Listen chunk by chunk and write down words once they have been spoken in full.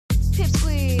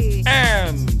Pipsqueak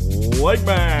and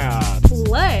Legman.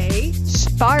 Play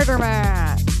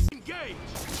Spider-Man.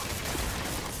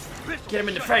 Get him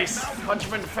in the face. Punch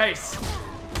him in the face.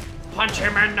 Punch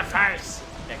him in the face.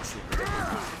 Excellent.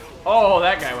 Oh,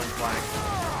 that guy went flying.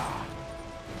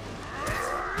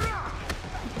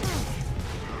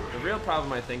 The real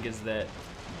problem, I think, is that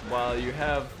while you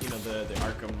have, you know, the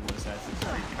Arkham Assassin's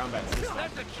Creed combat system,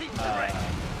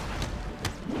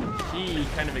 he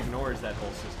kind of ignores that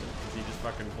whole system because he just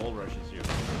fucking bull rushes you.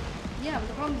 Yeah, but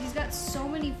the problem is he's got so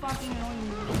many fucking annoying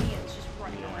minions just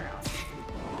running around.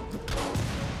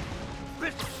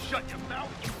 Shut your mouth!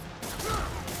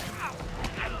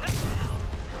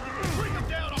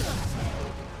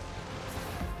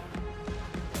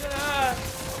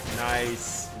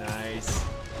 Nice, nice,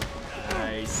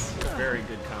 nice. Very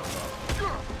good combo.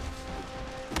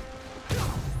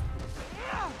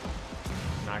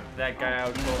 Knock that guy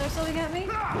out. You throw something at me?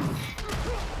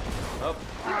 Oh.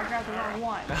 I grabbed the wrong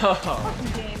one. Oh.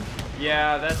 Fucking game.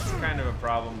 Yeah, that's kind of a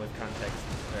problem with context.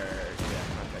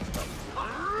 Context buttons.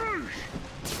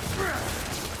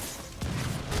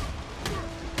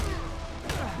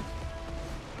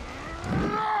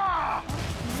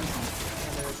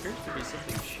 There appears to be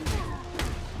something shooting.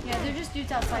 Yeah, they're just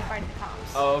dudes outside fighting the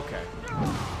cops. Oh, okay.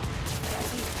 Yeah,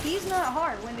 he's not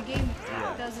hard when the game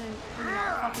doesn't, you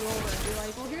know, fuck you over and be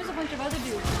like, well, here's a bunch of other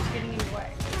dudes just getting in your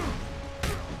way.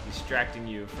 Distracting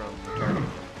you from targeting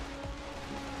him.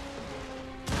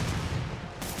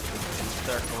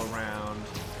 Circle around.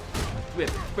 Whip,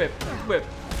 whip, whip.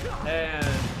 And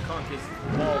conk his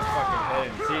whole fucking head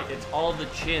in. See, it's all the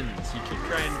chins. You keep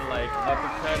trying to like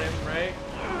uppercut him, right?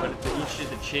 But it's each of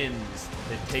the chins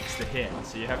that takes the hit.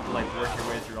 So you have to like work your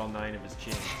way through all 9 of his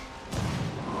chins.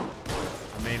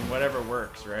 I mean, whatever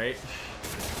works, right?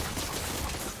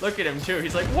 Look at him too.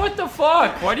 He's like, what the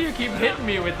fuck? Why do you keep hitting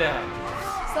me with that?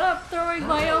 Stop throwing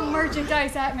my own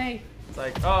merchandise at me. It's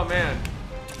like, oh man.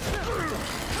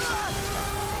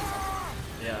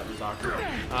 Yeah, it was awkward.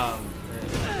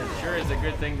 It sure is a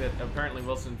good thing that apparently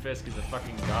Wilson Fisk is a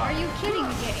fucking god. Are you kidding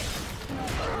me, game?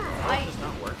 I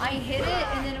hit it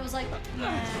and then it was like,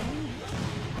 yeah.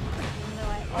 Even though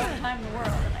I had all the time in the world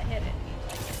and I hit it.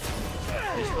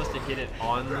 You're supposed to hit it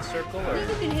on the circle, or? I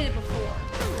think you can hit it before.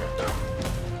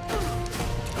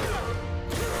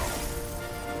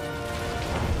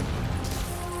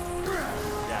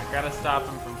 Yeah, gotta stop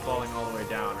him from falling all the way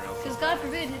down, or else. Because God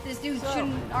forbid this dude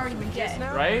shouldn't already be dead.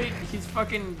 Right? He's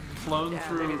fucking flown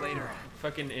through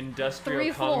fucking industrial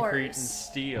 3 concrete floors. and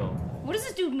steel. What is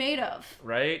this dude made of?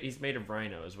 Right? He's made of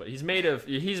rhino, is what he's made of.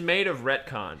 He's made of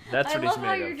retcon. That's what he's made of. I love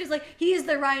how you're just like, he is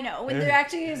the rhino, when there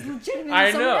actually is legitimately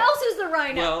I someone know. else is the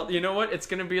rhino. Well, you know what? It's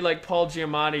gonna be like Paul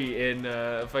Giamatti in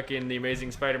fucking The Amazing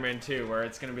Spider-Man 2, where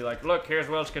it's gonna be like, look, here's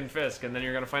Wilson Fisk, and then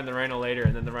you're gonna find the rhino later,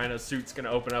 and then the rhino suit's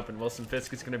gonna open up, and Wilson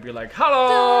Fisk is gonna be like,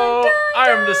 hello, I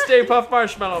am the Stay Puft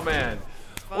Marshmallow Man.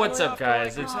 What's up,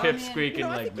 guys? It's Pipsqueak and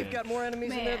Legman. You've got more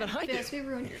enemies in there than I do. Fisk, we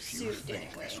ruined your suit,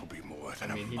 didn't we? I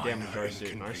mean, he damaged our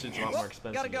suit, and our suit's a lot more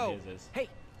expensive Gotta go. than his is. Hey,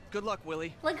 good luck,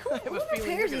 Willie. Like, who feeling repairs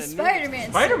you're a gonna need Spider-Man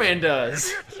suit? Spider-Man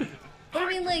does. But I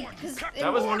mean, like, because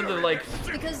That was one of the, like...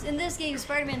 Because in this game,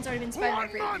 Spider-Man's already been Spider-Man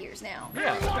for 8 years now.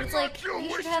 Yeah. But it's like,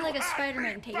 you should have, like, a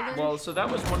Spider-Man tailor. Well, so that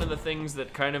was one of the things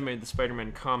that kind of made the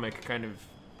Spider-Man comic kind of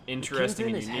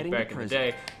interesting and unique back in the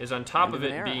day, is on top of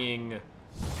it being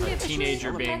a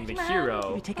teenager being the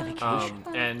hero,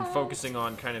 and focusing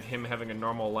on kind of him having a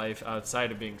normal life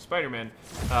outside of being Spider-Man,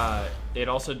 it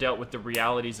also dealt with the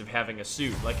realities of having a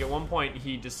suit. Like, at one point,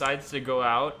 he decides to go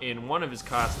out in one of his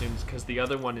costumes because the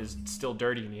other one is still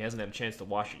dirty and he hasn't had a chance to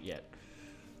wash it yet.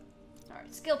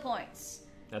 Alright, skill points.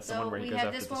 That's the one where he goes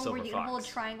after the Silver Fox. So we have this one where you can hold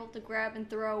triangle to grab and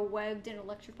throw webbed and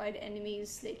electrified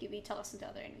enemies. They can be tossed into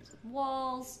other enemies with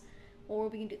walls. Or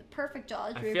we can do the perfect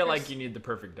dodge. I feel like you need the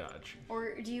perfect dodge.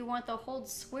 Or do you want the hold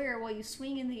square while you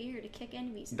swing in the air to kick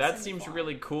enemies? That seems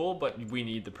really cool, but we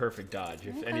need the perfect dodge.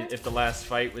 If the last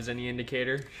fight was any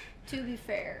indicator. To be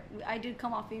fair, I did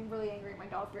come off being really angry at my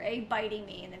dog for A, biting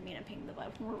me, and then me and pinging the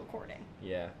butt when we're recording.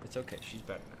 Yeah, it's okay. She's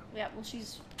better now. Yeah, well,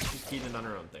 she's keyed on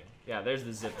her own thing. Yeah, there's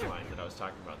the zip line that I was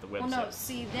talking about, the web Well, no, zip.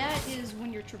 see, that is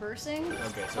when you're traversing.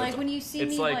 Okay, so like when you see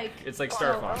me, it's like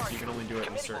Star Fox. You can only do it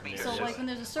in certain areas. So, like when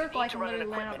there's a circle, I can literally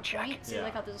land on a point. See,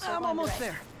 like how there's a circle. I'm almost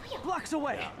there. Blocks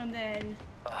away. Yeah. And then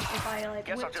if I like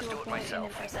whip to a point and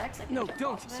then press X, I can No, jump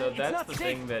don't. off of So it. that's the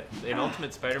thing that in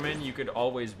Ultimate Spider-Man you could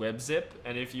always web zip,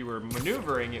 and if you were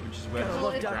maneuvering, it would just web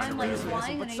Well, zip if I'm like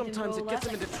flying, but and sometimes it gets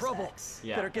him into trouble.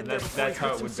 Yeah, Better get and there that's before he how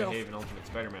hurts it would himself. behave in Ultimate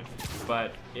Spider-Man.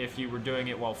 But if you were doing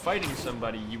it while fighting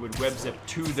somebody, you would web zip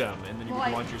to them, and then you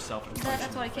would launch yourself and punch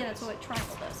That's what I can. That's what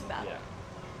triangle does in battle. them. Yeah, and that's how it would behave in Ultimate Spider-Man. But if you were doing it while fighting somebody, you would web zip to them, and then you would launch yourself and punch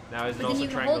them. Well, Now, is it But also then you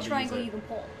can triangle hold to triangle, use you can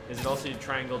pull. Is it also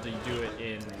triangle to do it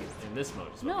in this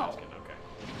mode? Is what I'm No. asking.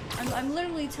 Okay. I'm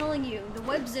literally telling you, the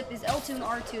web zip is L2 and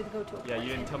R2 to go to a point. Yeah, you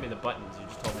didn't tell me the buttons. You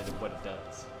just told me what it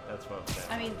does. That's what I'm saying.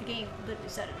 I mean, the game literally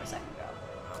said it a second ago.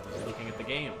 I was looking at the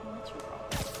game. What's your problem?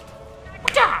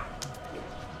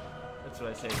 That's what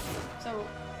I say. So,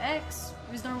 X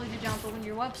is normally to jump, but when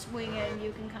you're web swinging,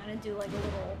 you can kind of do like a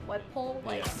little web pull,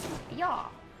 like, yeah.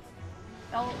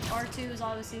 R2 is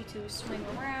obviously to swing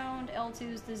around,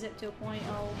 L2 is to zip to a point,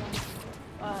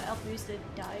 L3 is to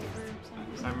dive or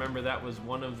something. I remember that was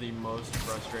one of the most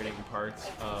frustrating parts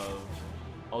of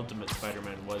Ultimate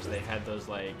Spider-Man was they had those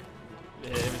like,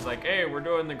 it was like, hey, we're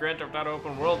doing the Grand Theft Auto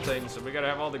open world thing, so we gotta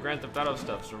have all the Grand Theft Auto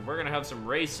stuff, so we're gonna have some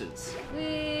races.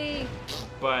 Whee!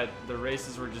 But the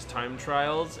races were just time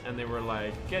trials, and they were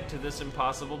like, get to this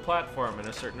impossible platform in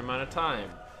a certain amount of time.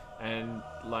 And,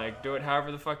 like, do it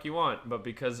however the fuck you want. But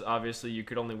because, obviously, you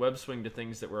could only web swing to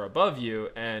things that were above you,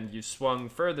 and you swung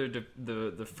further to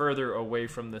the further away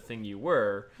from the thing you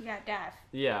were. Yeah, dive.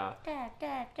 Yeah.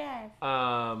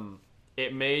 Dive.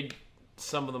 It made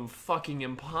some of them fucking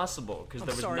impossible, because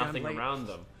there was nothing around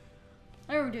them.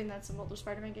 I remember doing that in some older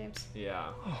Spider-Man games. Yeah.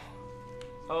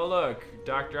 Oh, look.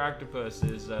 Dr. Octopus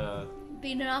is,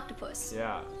 Being an octopus.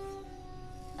 yeah.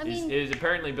 I mean, is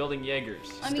apparently building Jaegers.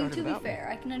 I mean, to be fair,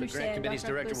 I can understand. Grant Committee's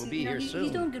Dr. director Octopus, will be you know, here he's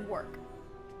soon. doing good work.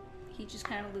 He just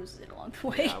kind of loses it along the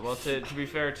way. Yeah, well, to be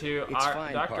fair, too, It's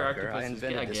fine, Dr. Parker. I Octopus is,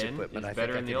 invented this again, equipment. is I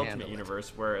better think in I the can Ultimate handle it.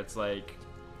 Universe, where it's like,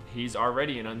 he's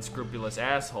already an unscrupulous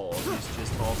asshole. He's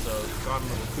just also gone a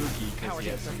little kooky because he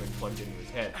has something plugged into his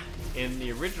head. In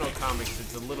the original comics,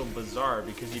 it's a little bizarre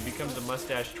because he becomes a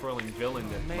mustache-twirling villain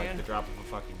at like the drop of a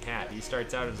fucking hat. He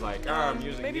starts out as like, oh, I'm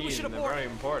using these and they're very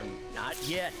important. Not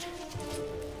yet.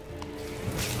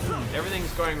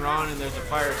 Everything's going wrong and there's a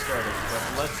fire starting,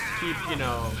 but let's keep, you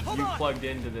know, you plugged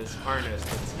into this harness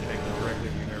that's connected directly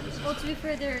to your nervous system. Well, to be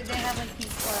fair, they have like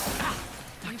people.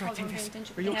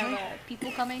 They have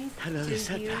people coming to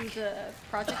view the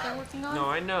project they're working on. No,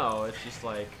 I know. It's just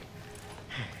like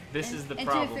this is the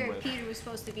problem to be fair, with. Peter was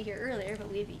supposed to be here earlier, but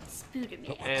we spooted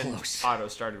him. And Otto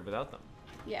started without them.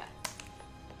 Yeah.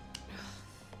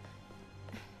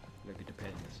 Look at the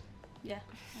pandas. Yeah,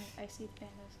 I see the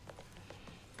pandas.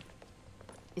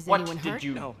 Is What anyone did hurt?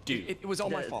 you No, do? it was all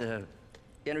my fault. The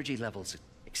energy levels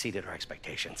exceeded our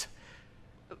expectations.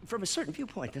 From a certain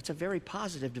viewpoint, that's a very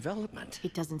positive development.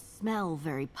 It doesn't smell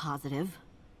very positive.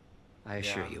 I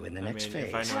assure you, in the next If phase.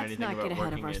 I know Let's anything not about get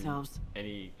ahead of working in ourselves.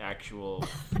 any actual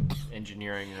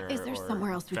engineering or, Is there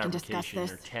somewhere else we can discuss fabrication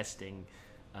this? or testing,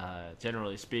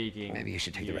 generally speaking, Maybe you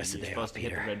should take the rest of the day you're supposed off, to hit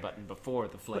Peter. the red button before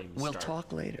the flames We'll start.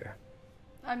 talk later.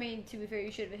 I mean, to be fair,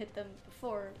 you should have hit them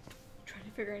before trying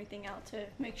to figure anything out to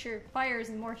make sure fires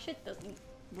and more shit doesn't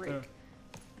break.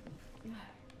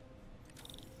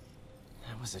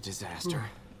 That was a disaster.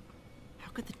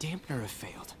 How could the dampener have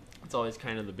failed? It's always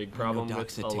kind of the big know problem Doc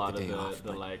with said a take lot the of day off, the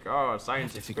but like, oh,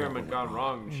 science to figure out experiment what gone went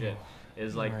wrong and shit.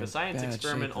 Is like the Alright, science bad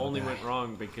experiment shape, little only guy. went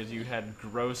wrong because you had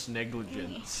gross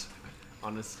negligence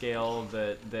on a scale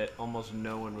that almost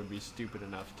no one would be stupid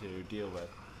enough to deal with.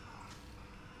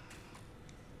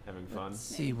 Having fun? Let's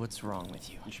see what's wrong with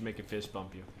you. You should make a fist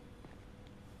bump you.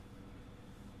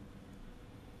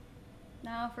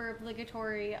 Now for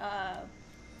obligatory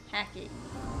hacking.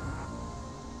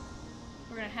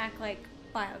 We're gonna hack like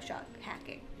Bioshock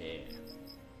hacking. Yeah.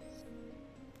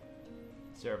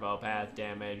 Servo path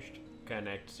damaged.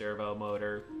 Connect servo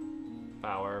motor.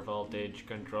 Power voltage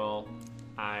control.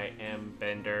 I am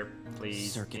Bender.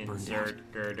 Please Circuit burned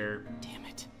insert girder. Damn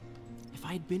it. If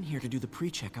I had been here to do the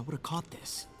pre-check, I would have caught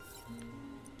this.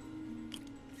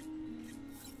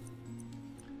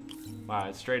 Wow,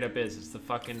 it straight up is. It's the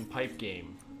fucking pipe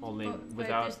game. Only But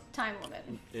without. there's time limit.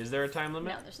 Is there a time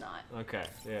limit? No, there's not. Okay,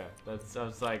 yeah. That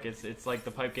sounds like it's like the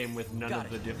pipe game with none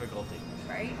of the difficulty.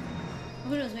 Right?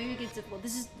 Who knows? Maybe it gets difficult.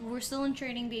 We're still in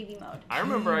training baby mode. I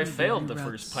remember I Okay, failed the reroute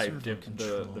first pipe servo dip,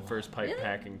 the control. first pipe Really?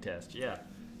 packing test. Yeah,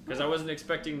 because I wasn't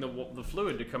expecting the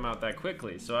fluid to come out that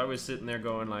quickly. So I was sitting there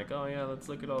going like, oh yeah, let's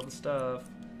look at all the stuff.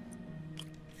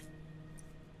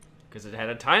 Because it had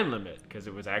a time limit. Because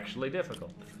it was actually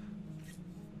difficult.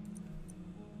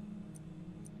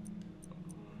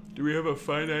 Do we have a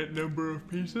finite number of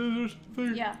pieces or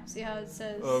something? Yeah. See how it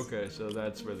says? Okay, so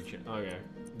that's where the okay.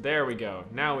 There we go.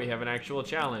 Now we have an actual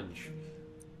challenge.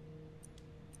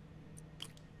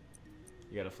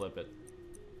 You gotta flip it.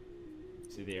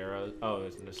 See the arrows? Oh,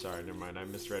 no, sorry, never mind. I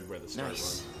misread where the start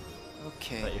was.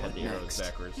 Okay, I thought you had what the arrows next?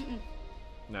 backwards.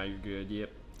 Now you're good.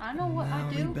 Yep. I know what Now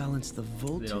I do. rebalance the They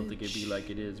voltage. don't think it'd be like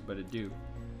it is, but it do.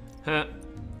 Huh.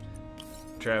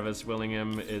 Travis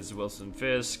Willingham is Wilson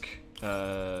Fisk.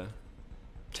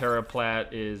 Terraplat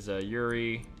is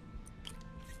Yuri.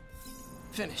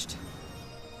 Finished.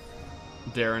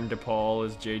 Darren DePaul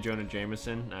is J. Jonah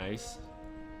Jameson. Nice.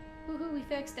 Woohoo, we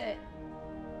fixed it.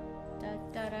 Da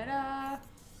da da da.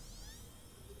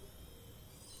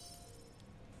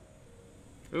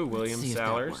 Ooh, William see if that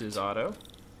Sallers worked. is Otto.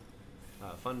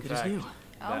 Fun Good as fact. new.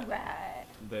 Alright.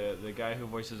 The guy who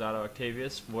voices Otto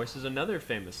Octavius voices another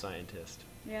famous scientist.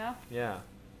 Yeah? Yeah.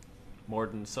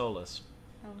 Morden Solus.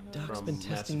 Oh, no. Doc's From been Mass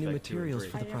testing new Effect 2 and materials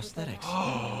 3. for the I never thought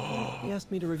prosthetics. He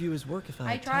asked me to review his work if I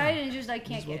I had tried time. and just I can't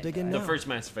Might as well get dig it. in The now. first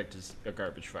Mass Effect is a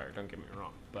garbage fire, don't get me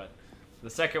wrong. But the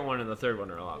second one and the third one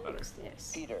are a lot better. What's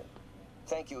this? Peter,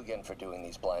 thank you again for doing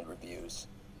these blind reviews.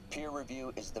 Peer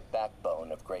review is the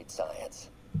backbone of great science.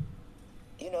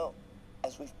 You know,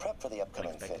 as we've prepped for the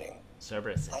upcoming fitting,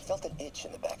 Cerberus. I felt an itch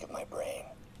in the back of my brain.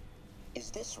 Is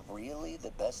this really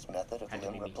the best method of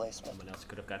limb replacement? Someone else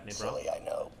could have gotten it wrong. Silly, I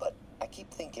know, but I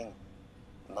keep thinking,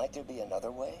 might there be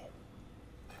another way?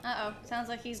 Uh-oh. Sounds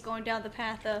like he's going down the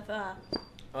path of,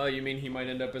 Oh, you mean he might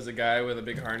end up as a guy with a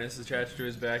big harness attached to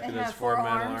his back that and has have 4 4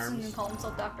 metal arms and arms? call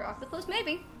himself Dr. Octopus?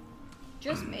 Maybe.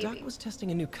 Just maybe. Doc was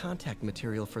testing a new contact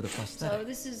material for the So prosthetic.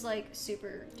 this is like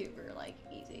super duper like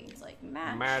easy. It's like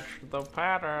match. Match the Oh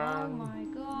pattern. my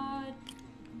god.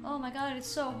 Oh my god, it's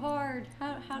so hard.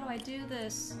 How do I do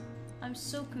this? I'm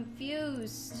so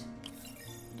confused.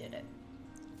 Did it.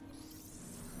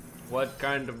 What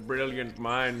kind of brilliant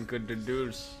mind could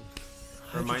deduce?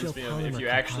 Reminds me of if Hydrogel you polymer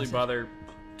actually composite. bother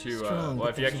to, Strong, well, but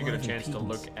if you there's actually get a a lot of chance to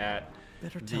look impedance. at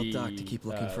Better tell the Doc to keep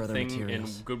looking for other thing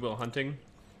materials. in Good Will Hunting,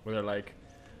 where they're like,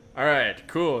 all right,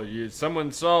 cool,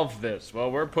 someone solved this. Well,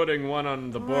 we're putting one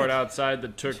on the board outside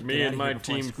that took Should me get and outta my here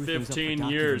before I team screw things up for 15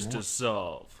 Doc years even to more.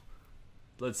 solve.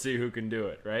 Let's see who can do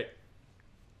it, right?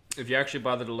 If you actually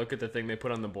bother to look at the thing they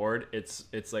put on the board, it's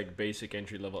like basic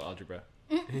entry level algebra.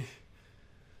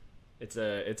 It's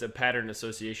a pattern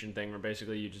association thing where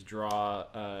basically you just draw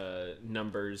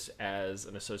numbers as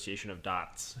an association of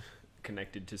dots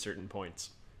connected to certain points.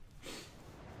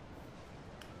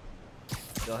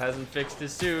 Still hasn't fixed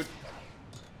his suit.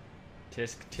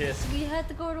 Tisk tisk. We had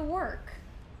to go to work.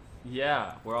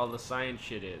 Yeah, where all the science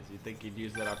shit is. You'd think he'd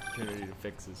use that opportunity to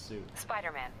fix his suit.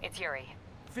 Spider-Man, it's Yuri.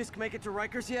 Fisk make it to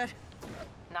Rikers yet?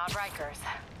 Not Rikers.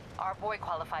 Our boy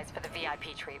qualifies for the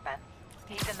VIP treatment.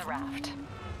 He's in the raft.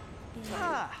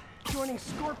 Ah, joining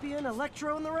Scorpion,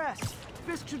 Electro, and the rest.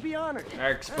 Fisk should be honored.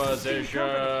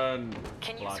 Exposition!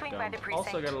 Can you swing by the Lockdown. Also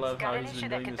precinct? gotta love how Got an he's issue been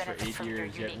that doing could this for benefit 8 from your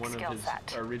years, yet unique one of skill his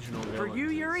set. original For villains you,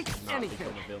 has Yuri, not anything.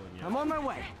 become a villain yet. I'm on my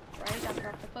way. Right, Dr.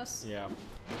 Octopus? Yeah.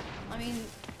 I mean,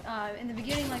 in the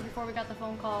beginning, like before we got the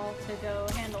phone call to go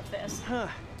handle Fisk. Huh.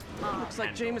 Looks like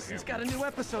Handle Jameson's him. got a new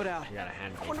episode out. You gotta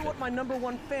handle I wonder it. what my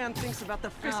 #1 fan thinks about the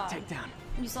Fisk takedown.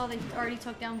 You saw they already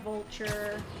took down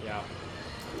Vulture. Yeah.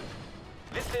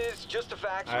 This is Just a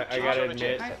Fact. I with J. gotta Jonah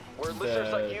admit, Jameson, where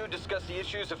listeners like the- you discuss the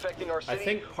issues affecting our I city.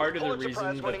 think part of the Pulitzer reason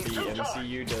that Prize-winning the two-time-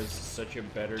 MCU does such a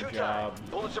better two-time job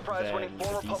Pulitzer than Prize-winning the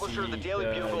former publisher of the DC Daily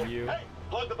Bugle. U, Hey,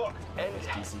 plug the book. And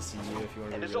DCCU if you want to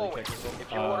And be as really always, technical.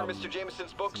 if you order Mr.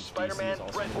 Jameson's book, since Spider-Man, DC is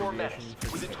also Threat an or abbreviation Menace,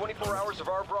 for within DC 24 hours of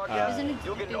our broadcast, Isn't it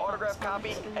you'll get an big autographed box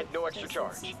copy office? at no extra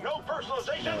charge. No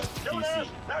personalization? No, it's Don't DC. ask,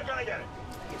 not gonna get it.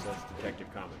 Because that's Detective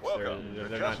Comics. Welcome They're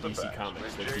to not Just the DC Facts Comics,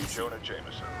 with they're J. DC. Jonah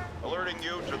Jameson, alerting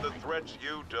you to the threats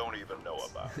you don't even know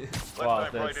about. Let's Well,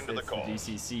 dive right that's into the it's call. the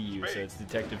DCCU, so it's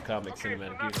Detective Comics Cinematic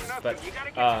nothing, Universe. nothing. But You gotta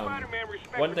give Spider-Man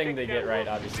respect one for thing taking they that get right, role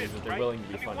from obviously, is that Fisk, they're right? willing to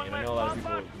be Give me funny. one And I last know a lot of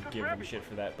thought people about give them it. shit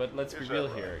for that, but let's be Is real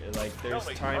that here. right? Like, there's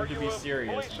Tell me, time are to you be a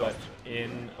serious, police but officer?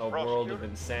 in a world of Prosecutor?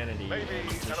 insanity Maybe and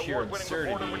the an sheer award-winning reporter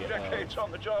absurdity with decades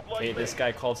on the job like hey, this me.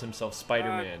 guy calls himself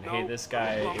Spider-Man. Hey, no, this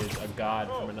guy no. is a god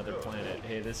Oh, from another good. planet.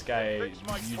 Hey, this guy Fix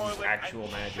my uses toilet actual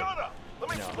and magic. Shut up! Let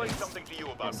me You know, explain it's something to you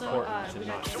about So, important to we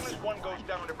got not. As soon as one goes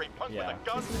down every punk Yeah. with a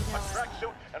gun, a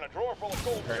tracksuit, and a drawer full of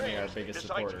gold Apparently our chains biggest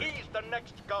decides supporter. he's the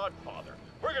next godfather.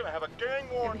 We're gonna have a gang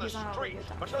war Yeah, in but the he's not streets.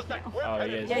 really But does that now. Oh,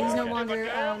 he is. Yeah, he's no give a longer,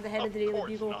 damn? the head of the Daily course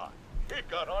Bugle. not. He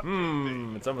got on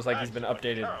Hmm, it's almost like he's been That's what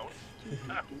updated. counts.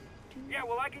 Yeah,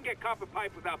 well, I can get copper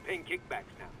pipe without paying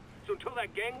kickbacks now. So until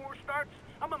that gang war starts,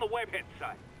 I'm on the webhead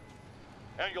side.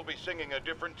 And you'll be singing a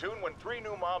different tune when 3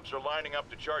 new mobs are lining up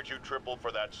to charge you triple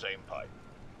for that same pipe.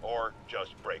 Or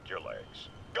just break your legs.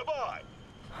 Goodbye!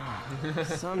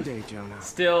 Someday, Jonah.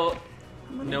 Still,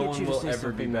 gonna no get one you to will say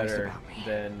ever be something nice better about me.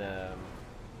 than,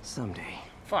 Someday.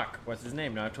 fuck, what's his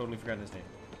name? Now I've totally forgotten his name.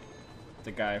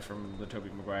 The guy from the Tobey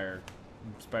Maguire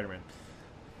Spider-Man.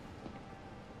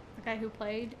 The guy who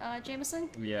played Jameson?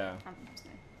 Yeah. I don't know his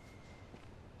name.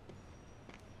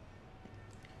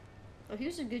 Oh, he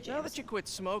was a good Now that Jameson. you quit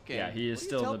smoking, Yeah, he is what do you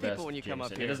still tell the people best when you come up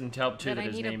Jameson. here? It doesn't help too That that I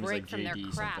his need a name is break like from their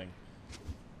JD crap.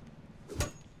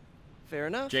 something. Fair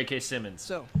enough. J.K. Simmons.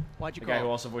 So, why'd you the call? guy who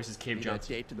also voices Cave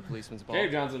Johnson. Date to the policeman's ball. Cave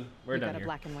Johnson, we're done got a here.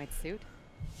 black and white suit?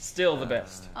 Still the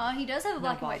best. He does have a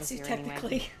black and ball white this suit, year technically.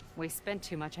 Anyway. We spent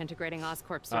too much integrating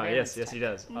Oscorp Ah, surveillance. yes, he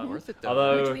does. Worth it though.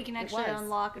 Although Which we can actually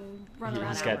unlock and run around.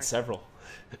 he's got several.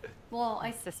 Well,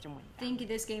 I System went think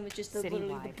this game is just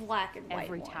literally the black and white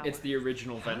one. It's the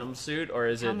original Venom suit, or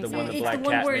is it the one the It's Black the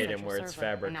one Cat where made him, where it's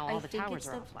fabric? Now I all the think towers it's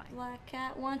are the offline. Black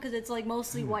Cat one because it's like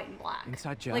mostly white and black.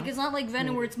 Inside job? Like it's not like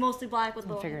Venom where it's mostly black with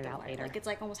the We'll figure it out later. Like it's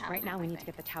like almost half. Right now we need to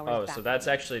get the towers Oh, back. so that's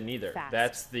actually neither. Fast.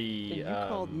 That's the. Then you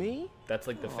called me? That's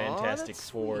like the Aw, Fantastic that's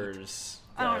Fours.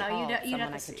 I don't know. Call You'd someone have I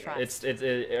to could see trust.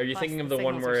 Are you Plus, thinking of the the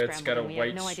one signals where are it's got a scrambled and we have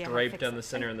white no idea how to stripe fix down it. the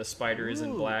center and the spider is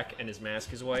in black and his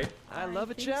mask is white? I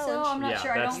love a think so. challenge. I'm not yeah,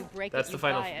 sure. I that's, don't. break that's it, the you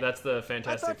final. buy it. That's the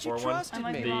Fantastic thought you Four one. trusted I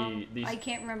might be The- wrong. these- I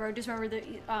can't remember. I just remember that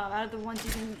out of the ones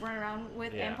you can run around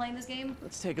with Yeah. and playing this game.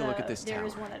 Let's take a look at this There tower.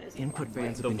 is one that is Input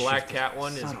bands have The been Black shifted. Cat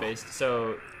one is Son of a- based.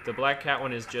 So the Black Cat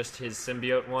one is just his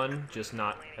symbiote one, just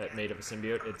not made of a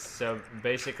symbiote. It's so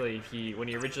basically when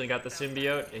he originally got the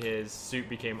symbiote, his suit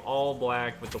became all black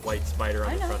with the white spider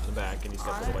on the front and the back, and he's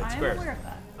got the white I'm squares. aware of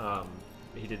that.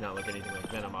 He did not look anything like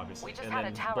Venom, obviously. We just And had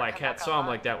then a tower Black come Cat back saw him online.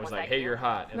 like that, was Was like, that "Hey, you? you're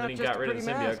hot," and Not then he just got a rid of the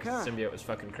pretty symbiote mask, because the huh? symbiote was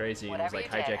fucking crazy and was Whatever like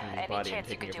you did, hijacking his any body and chance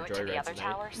you taking could him do for it to the joyrides other at night.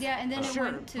 towers? Yeah, and then it Sure,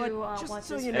 went to but just what's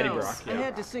so his you Eddie know, Brock, I yeah.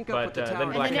 had to sync up But with the then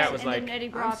tower. Black and Cat then, was and like, then Eddie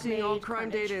I'm Brock seeing all made crime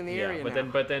Carnage. data in the yeah, area but now.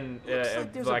 then Looks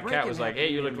like there's a Black Cat break-in was like,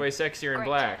 "Hey, you look way sexier in Great.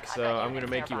 black, I so got you I'm gonna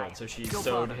make you nearby. one." So she No sewed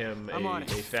problem. him I'm on a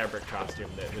it. fabric costume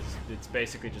it's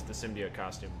basically just a symbiote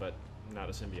costume, but not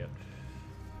a symbiote.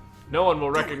 No one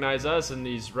will recognize us in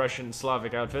these Russian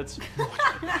Slavic outfits.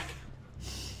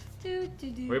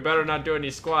 We better not do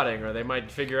any squatting, or they might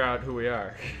figure out who we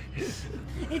are.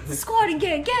 It's the squatting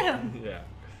gang. Get him. Yeah.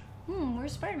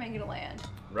 Where's Spider-Man gonna land?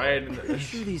 Right in the...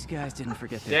 Sure these guys didn't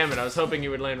forget their Damn it, I was hoping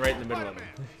you would land right in the middle of it.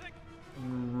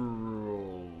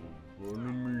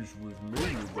 Enemies with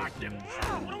me,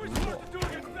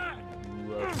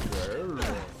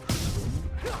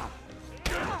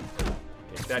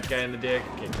 kick that guy in the dick,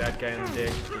 kick that guy in the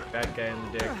dick, kick that guy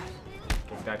in the dick,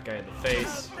 kick that guy in the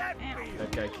face.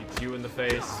 That guy kicks you in the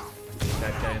face, kick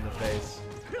that guy in the face,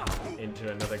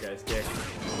 into another guy's dick.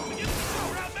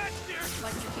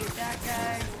 Electrocute that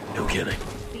guy. No kidding.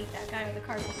 Beat that guy with a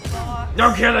cardboard box.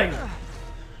 No kidding!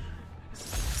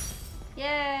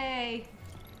 Yay!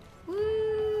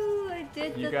 Woo! I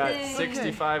did the You got thing.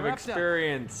 65 wrapped up.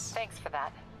 experience. Thanks for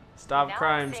that. Stop Now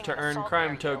crimes I'm to seeing earn assault crime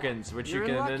area. tokens, which You're you in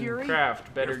can luck, then Yuri.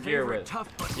 craft better Your gear favorite with.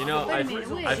 tough buddy. You know, Wait a minute,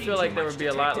 wait. I feel like there would be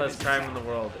a lot less crime in the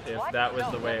world if What? that was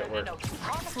No, the way no, it no, worked. no, you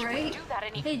promised you Right? wouldn't do that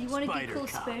any- Hey, do you want to get Spider cool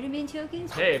cop. Spider-Man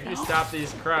tokens? Hey, if you stop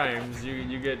these crimes,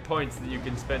 you get points that you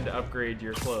can spend to upgrade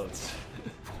your clothes.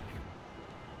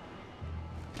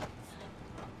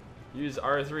 Use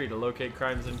R3 to locate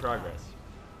crimes in progress.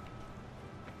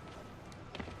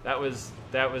 That was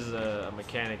a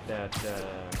mechanic that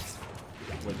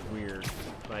was weird.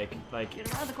 Like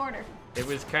Get around the corner. it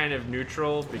was kind of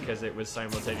neutral because it was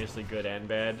simultaneously good and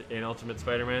bad in Ultimate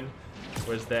Spider-Man.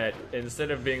 Was that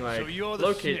instead of being like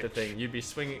locate the thing, you'd be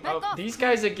swinging. Oh, these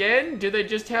guys again? Do they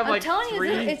just have I'm like telling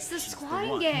three? you, it's the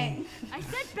squatting gang. I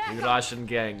said back The Russian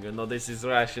gang, you know, this is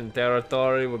Russian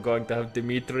territory. We're going to have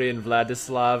Dmitry and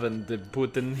Vladislav and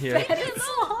Putin here.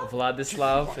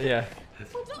 Vladislav, yeah.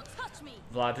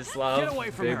 Vladislav, Get away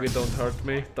from baby, her. don't hurt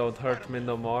me. Don't hurt me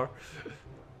no more.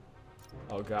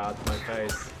 Oh god, my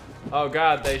face. Oh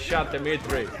god, they shot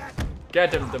Dmitry.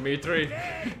 Get him, Dmitry.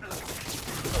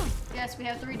 Yes, we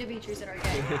have 3 Dimitris in our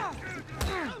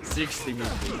gang. 6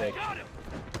 Dmitry, like.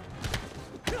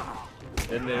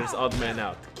 Then there's odd man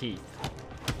out, Keith.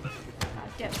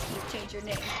 Damn, Keith, change your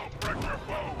name.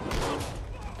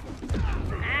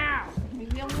 Ow!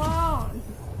 Leave me alone.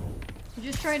 I'm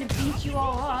just trying to beat you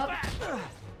all up.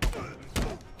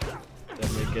 Then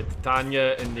we get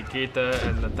Tanya and Nikita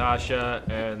and Natasha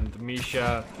and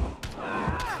Misha.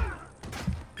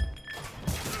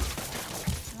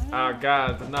 Oh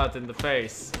god, not in the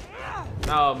face.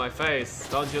 No, my face.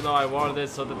 Don't you know I wore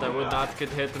this so that I would not get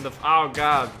hit in the oh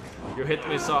god. You hit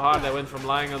me so hard I went from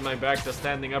lying on my back to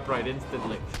standing upright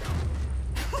instantly.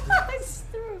 I just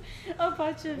threw a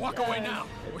bunch of. Walk away now,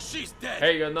 or she's dead.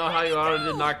 Hey, you know how you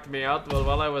already knocked me out? Well,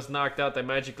 while I was knocked out, I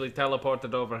magically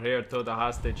teleported over here to the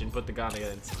hostage and put the gun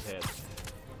against his head.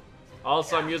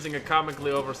 Also, I'm using a comically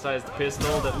oversized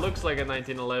pistol that looks like a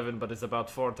 1911, but is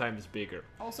about 4 times bigger.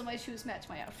 Also, my shoes match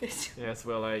my outfit. Yes,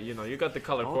 well, you know, you got the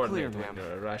color coordinate when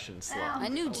you're a Russian slut. I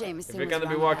knew Jameson If you're was gonna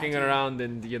be wrong walking about you. around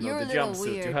in, you know, You're the a little jumpsuit,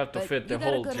 you weird, have to but fit the you got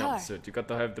a whole good heart. jumpsuit. You got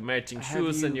to have the matching Have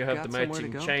shoes, and you you have got the somewhere to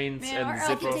matching go? chains Man, and our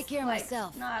zipper. outfit's take care of like,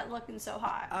 myself. not looking so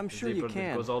hot. I'm sure you Zipper that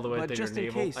can. goes all the way but to your just in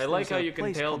navel. case, I like how there's a you can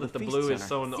place tell called that the Feast blue is Center.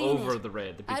 sewn Seen over it. the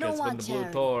red I because don't when want the blue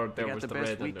charity. poured, They there got was the the best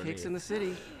red wheat cakes in the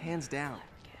underneath. city, hands down.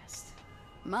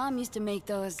 Mom used to make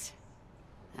those.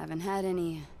 Haven't had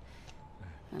any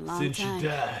in a long Since time. you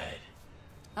died.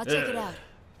 I'll check it out.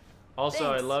 Also,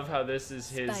 Thanks, I love how this is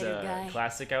his Spider guy.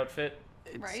 classic outfit.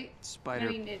 Right? Spider I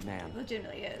mean, it Man.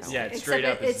 legitimately is. Yeah, it's Except straight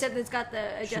up is- Except it's got the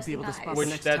Should be adjusting able to eyes. spot the Which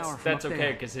next that's tower from up okay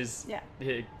there. because his Yeah.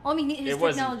 he- Well, I mean, his it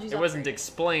wasn't technology's it wasn't upgraded.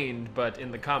 explained, but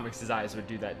in the comics his eyes would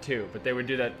do that too. But they would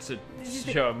do that to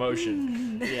show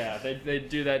emotion. Yeah, they'd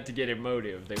do that to get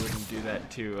emotive. They wouldn't do that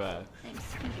to Thanks,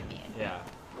 Spider-Man. yeah.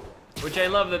 Which I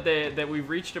love that we've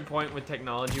reached a point with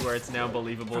technology where it's now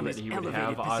believable From that his he would elevated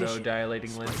have position,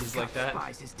 auto-dilating lenses like that.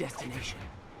 Spies his destination.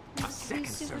 A second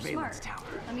He's super surveillance smart.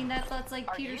 tower. I mean, that's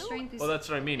like Peter's strength. Well, that's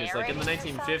what I mean. It's like in the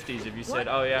narrating 1950s, if you said, What?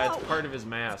 "Oh yeah, No. it's part of his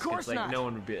mask," course it's like not. no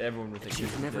one would be, everyone would think You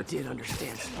he never was- did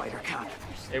understand Spider Cop.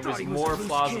 It was Thought he more a loose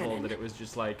plausible cannon. that it was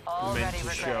just like Already meant to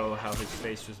regretting show it. how his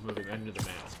face was moving under the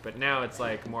mask. But now it's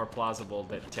like more plausible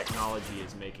that technology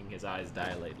is making his eyes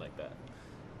dilate like that.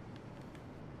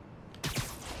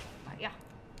 Yeah.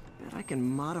 Bet I can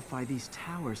modify these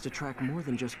towers to track more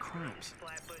than just crimes.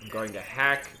 I'm going to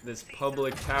hack this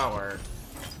public tower.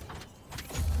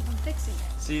 I'm fixing it.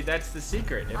 See, that's the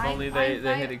secret. If only they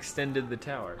had extended the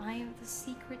tower. I am the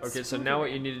secret. Okay, so now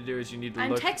what you need to do is you need to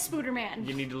I'm look. Tech Spooderman.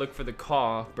 You need to look for the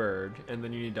caw bird, and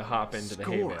then you need to hop into the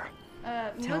hay bale. Score. You know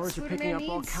what Towers are picking Spooderman up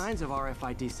all needs? kinds of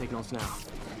RFID signals now.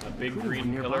 A big Including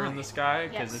green one pillar nearby. in the sky,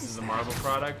 because Yes. this is a Marvel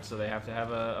product, so they have to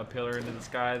have a pillar into the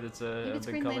sky that's Maybe a it's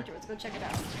big Green color. Lantern. Let's go check it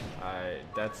out.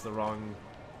 That's the wrong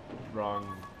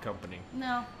company.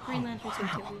 No, Green Lantern's here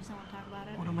too. We just don't want to talk about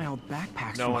it. One of my old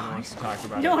backpacks No from one high wants to school. talk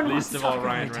about No it. one wants Least to of all talk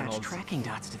Ryan Attach Reynolds. tracking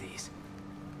dots to these.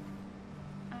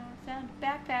 Found a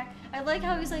backpack. I like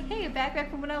how he's like, hey, a backpack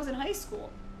from when I was in high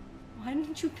school. Why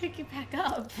didn't you pick it back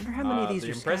up? Wonder how many of these The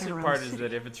are impressive scattered around part the is city.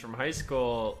 that if it's from high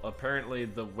school, apparently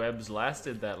the webs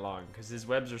lasted that long, because his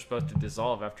webs are supposed to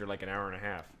dissolve after like an hour and a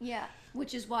half. Yeah,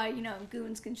 which is why, you know,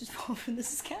 goons can just fall from the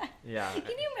sky. Yeah. Can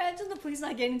you imagine the police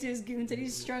not getting to his goons and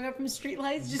he's strung up from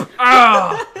streetlights? Just.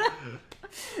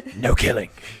 No killing.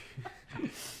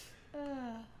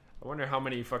 I wonder how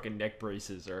many fucking neck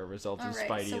braces are a result of Alright,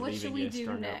 Spidey so what should leaving we you do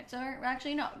strung next? Alright,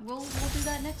 actually, no. We'll do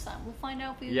that next time. We'll find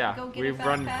out if we Yeah, go get we've a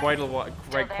run backpack.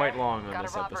 quite long on Got a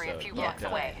this robbery a episode. few but, blocks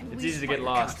away. It's easy to get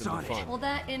lost in the Cops on it. fun. Well,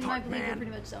 that and my Part belief are man,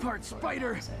 pretty much done. part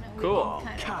spider. So now we Cool.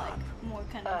 can kind of like more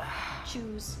kind of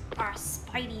choose our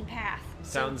Spidey path.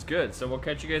 Sounds good. So we'll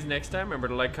catch you guys next time. Remember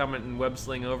to like, comment, and web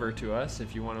sling over to us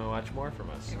if you want to watch more from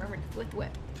us. Remember to whip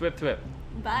whip. Twip twip.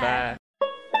 Bye. Bye.